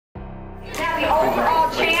the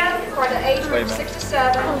overall champ for the age group 6 to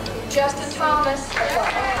 7, Justin Thomas.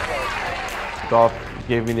 Golf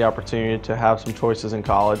gave me the opportunity to have some choices in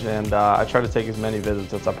college, and I tried to take as many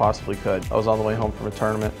visits as I possibly could. I was on the way home from a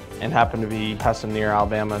tournament and happened to be passing near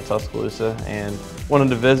Alabama and Tuscaloosa and wanted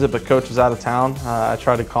to visit, but coach was out of town. I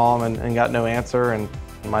tried to call him and got no answer, and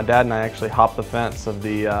my dad and I actually hopped the fence of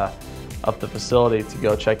the up the facility to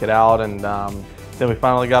go check it out, and then we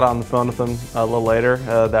finally got on the phone with him a little later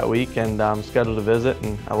that week and scheduled a visit,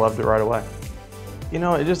 and I loved it right away. You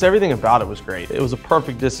know, just everything about it was great. It was a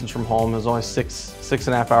perfect distance from home. It was only six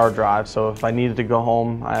and a half hour drive, so if I needed to go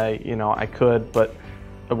home, I could, but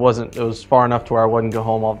it was far enough to where I wouldn't go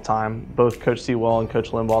home all the time. Both Coach Sewell and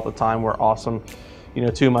Coach Limbaugh at the time were awesome. You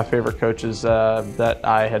know, two of my favorite coaches that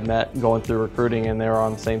I had met going through recruiting, and they were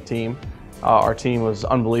on the same team. Our team was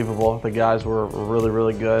unbelievable. The guys were really,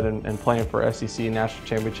 really good, and playing for SEC national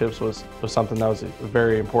championships was something that was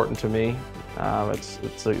very important to me.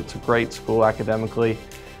 It's a great school academically.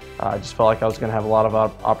 I just felt like I was going to have a lot of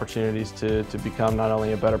opportunities to become not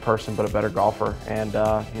only a better person but a better golfer, and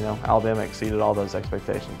you know, Alabama exceeded all those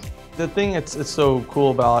expectations. The thing that's so cool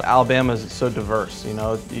about Alabama is it's so diverse. You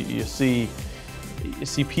know, you see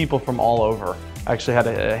people from all over. I actually had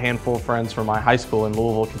a handful of friends from my high school in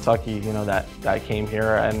Louisville, Kentucky, you know, that came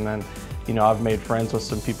here, and then, you know, I've made friends with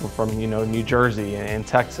some people from, you know, New Jersey and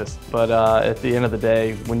Texas. But at the end of the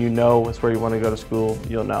day, when you know it's where you want to go to school,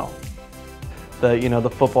 you'll know. The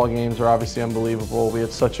football games are obviously unbelievable. We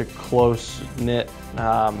had such a close-knit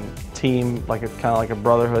team, kind of like a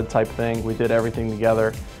brotherhood type thing. We did everything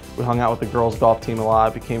together. We hung out with the girls golf team a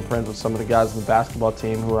lot, became friends with some of the guys on the basketball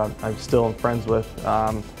team who I'm still in friends with.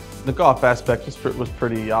 The golf aspect was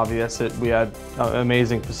pretty obvious. We had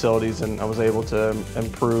amazing facilities, and I was able to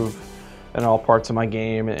improve in all parts of my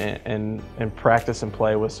game and practice and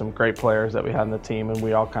play with some great players that we had in the team, and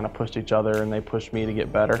we all kind of pushed each other, and they pushed me to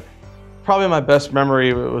get better. Probably my best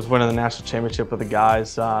memory was winning the national championship with the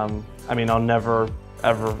guys. I mean, I'll never,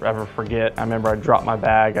 ever forget. I remember I dropped my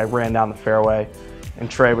bag, I ran down the fairway,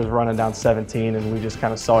 and Trey was running down 17, and we just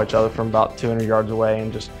kind of saw each other from about 200 yards away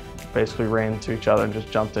and just basically ran into each other and just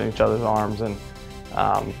jumped in each other's arms, and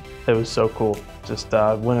it was so cool. Just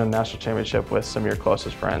winning a national championship with some of your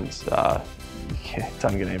closest friends, it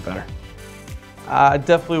doesn't get any better. I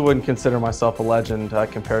definitely wouldn't consider myself a legend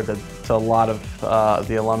compared to a lot of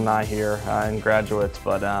the alumni here and graduates,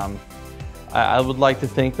 but I would like to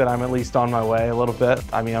think that I'm at least on my way a little bit.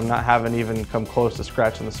 I mean, haven't even come close to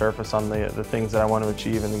scratching the surface on the things that I want to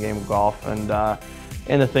achieve in the game of golf,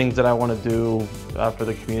 and the things that I want to do for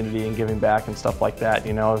the community and giving back and stuff like that.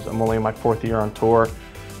 You know, I'm only in my 4th year on tour.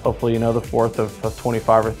 Hopefully, you know, the 4th of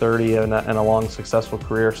 25 or 30 in a long, successful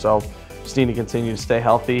career. So just need to continue to stay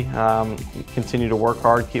healthy, continue to work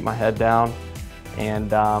hard, keep my head down,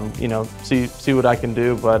 and you know, see what I can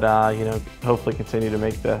do. But you know, hopefully continue to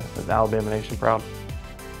make the Alabama Nation proud.